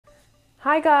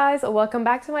Hi guys, welcome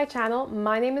back to my channel.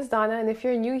 My name is Donna, and if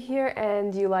you're new here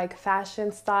and you like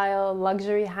fashion, style,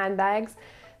 luxury handbags,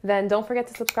 then don't forget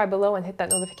to subscribe below and hit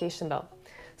that notification bell.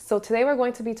 So today we're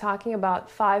going to be talking about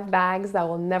 5 bags that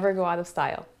will never go out of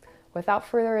style. Without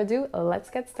further ado, let's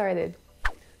get started.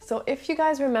 So if you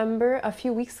guys remember, a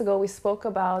few weeks ago we spoke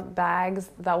about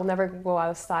bags that will never go out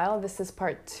of style. This is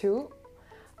part 2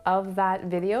 of that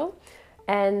video.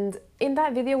 And in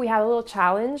that video, we had a little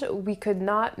challenge. We could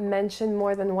not mention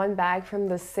more than 1 bag from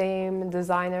the same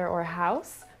designer or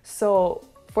house. So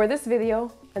for this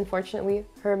video, unfortunately,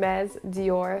 Hermes,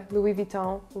 Dior, Louis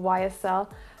Vuitton, YSL,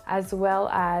 as well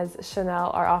as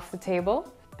Chanel are off the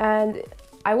table. And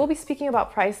I will be speaking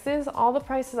about prices. All the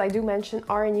prices I do mention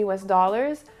are in US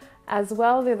dollars. As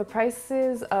well, they're the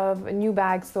prices of new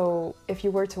bags. So if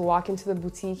you were to walk into the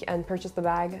boutique and purchase the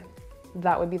bag,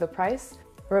 that would be the price.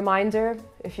 Reminder,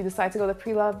 if you decide to go the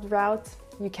pre-loved route,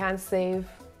 you can save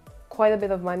quite a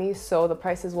bit of money, so the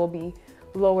prices will be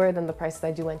lower than the prices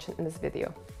I do mention in this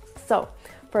video. So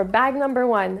for bag number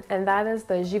 1, and that is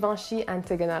the Givenchy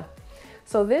Antigona.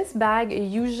 So this bag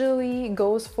usually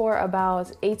goes for about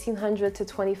 $1,800 to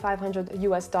 $2,500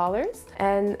 US dollars.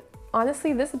 And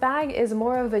honestly, this bag is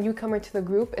more of a newcomer to the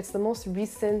group. It's the most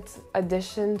recent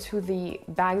addition to the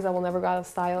bags that will never go out of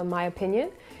style, in my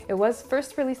opinion. It was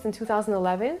first released in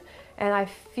 2011, and I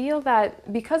feel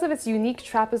that because of its unique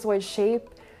trapezoid shape,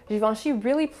 Givenchy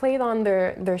really played on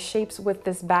their shapes with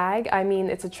this bag. I mean,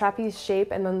 it's a trapeze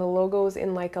shape, and then the logo is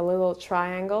in like a little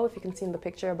triangle, if you can see in the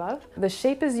picture above. The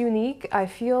shape is unique. I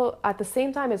feel at the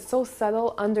same time it's so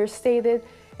subtle, understated.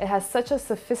 It has such a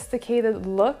sophisticated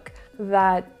look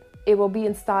that it will be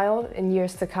in style in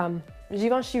years to come.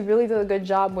 Givenchy really did a good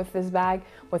job with this bag,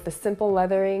 with the simple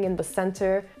leathering in the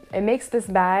center. It makes this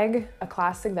bag a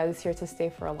classic that is here to stay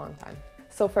for a long time.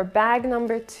 So for bag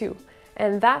number 2,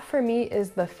 and that for me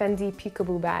is the Fendi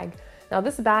Peekaboo bag. Now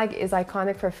this bag is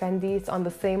iconic for Fendi. It's on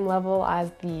the same level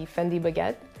as the Fendi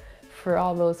baguette for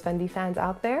all those Fendi fans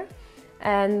out there.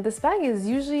 And this bag is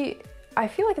usually, I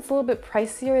feel like it's a little bit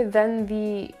pricier than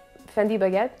the Fendi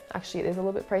baguette. Actually, it is a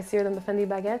little bit pricier than the Fendi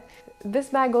baguette. This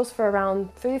bag goes for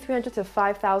around $3,300 to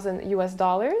 $5,000 US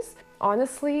dollars.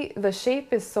 Honestly, the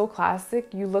shape is so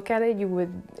classic. You look at it,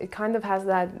 it kind of has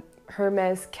that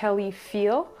Hermes Kelly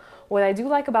feel. What I do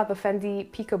like about the Fendi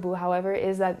Peekaboo, however,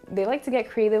 is that they like to get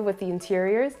creative with the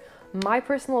interiors. My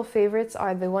personal favorites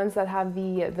are the ones that have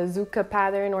the Zucca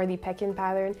pattern or the Pekin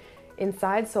pattern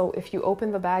inside. So if you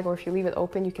open the bag or if you leave it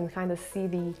open, you can kind of see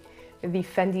the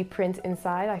Fendi print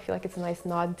inside. I feel like it's a nice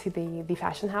nod to the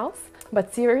fashion house.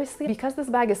 But seriously, because this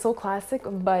bag is so classic,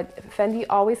 but Fendi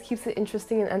always keeps it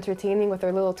interesting and entertaining with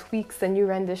their little tweaks and new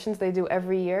renditions they do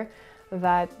every year,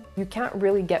 that you can't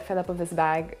really get fed up of this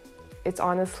bag. It's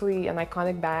honestly an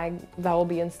iconic bag that will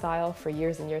be in style for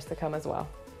years and years to come as well.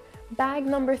 Bag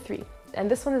number 3,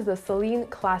 and this one is the Celine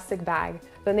Classic Bag.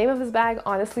 The name of this bag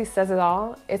honestly says it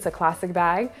all. It's a classic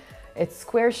bag. It's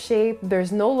square shaped,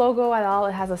 there's no logo at all,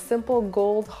 it has a simple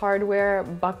gold hardware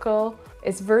buckle.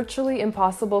 It's virtually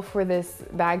impossible for this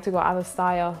bag to go out of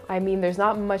style. I mean, there's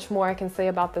not much more I can say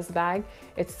about this bag.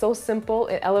 It's so simple,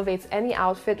 it elevates any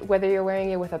outfit, whether you're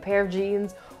wearing it with a pair of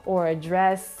jeans or a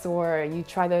dress, or you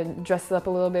try to dress it up a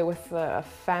little bit with a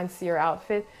fancier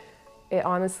outfit. It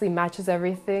honestly matches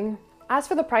everything. As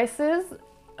for the prices,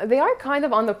 they are kind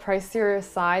of on the pricier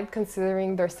side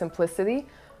considering their simplicity.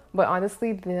 But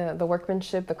honestly, the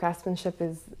workmanship, the craftsmanship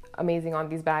is amazing on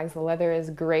these bags. The leather is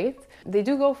great. They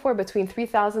do go for between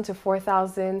 $3,000 to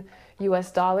 $4,000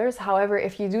 US dollars. However,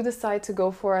 if you do decide to go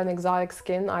for an exotic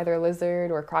skin, either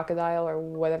lizard or crocodile or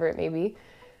whatever it may be,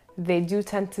 they do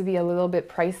tend to be a little bit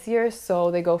pricier.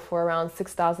 So they go for around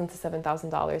 $6,000 to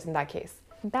 $7,000 in that case.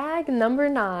 Bag number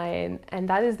 9, and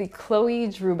that is the Chloe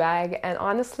Drew bag. And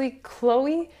honestly,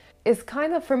 Chloe is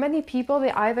kind of, for many people,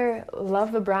 they either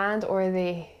love the brand or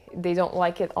they don't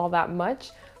like it all that much.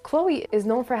 Chloe is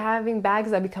known for having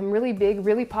bags that become really big,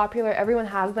 really popular, everyone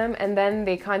has them, and then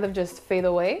they kind of just fade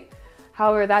away.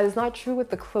 However, that is not true with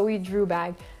the Chloe Drew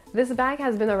bag. This bag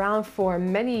has been around for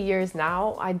many years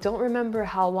now. I don't remember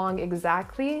how long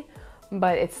exactly,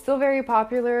 but it's still very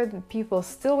popular. People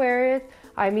still wear it.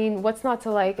 I mean, what's not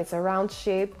to like? It's a round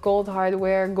shape, gold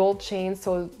hardware, gold chain,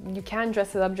 so you can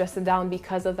dress it up, dress it down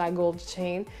because of that gold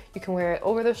chain. You can wear it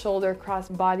over the shoulder, cross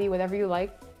body, whatever you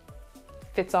like.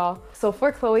 Fits all. So for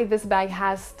Chloe, this bag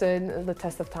has stood the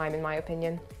test of time, in my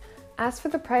opinion. As for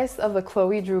the price of the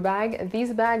Chloe Drew bag,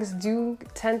 these bags do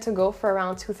tend to go for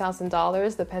around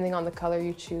 $2,000 depending on the color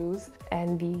you choose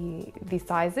and the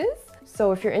sizes.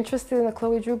 So if you're interested in a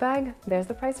Chloe Drew bag, there's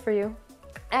the price for you.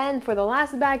 And for the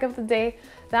last bag of the day,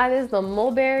 that is the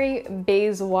Mulberry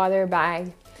Bayswater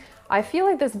bag. I feel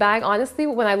like this bag, honestly,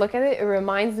 when I look at it, it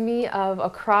reminds me of a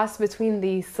cross between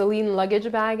the Celine luggage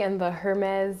bag and the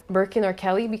Hermes Birkin or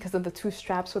Kelly because of the two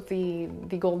straps with the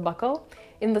gold buckle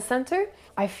in the center.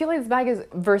 I feel like this bag is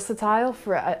versatile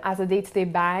for as a day-to-day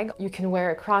bag. You can wear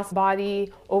it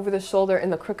crossbody, over the shoulder, in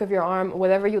the crook of your arm,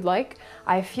 whatever you'd like.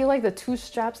 I feel like the two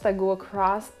straps that go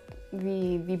across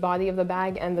the body of the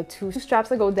bag and the two straps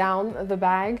that go down the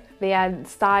bag, they add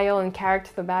style and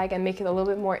character to the bag and make it a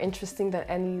little bit more interesting than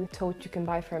any tote you can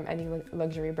buy from any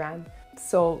luxury brand.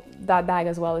 So that bag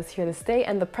as well is here to stay,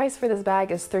 and the price for this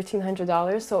bag is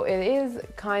 $1,300, so it is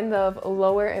kind of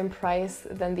lower in price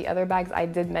than the other bags I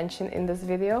did mention in this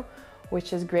video,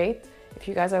 which is great. If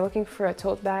you guys are looking for a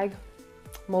tote bag,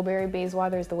 Mulberry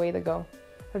Bayswater is the way to go.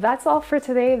 That's all for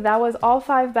today. That was all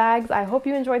 5 bags. I hope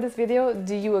you enjoyed this video.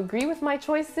 Do you agree with my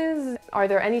choices? Are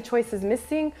there any choices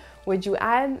missing? Would you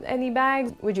add any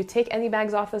bags? Would you take any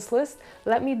bags off this list?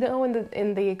 Let me know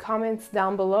in the comments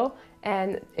down below.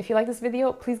 And if you like this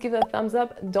video, please give it a thumbs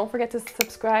up. Don't forget to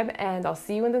subscribe, and I'll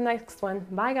see you in the next one.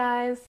 Bye guys.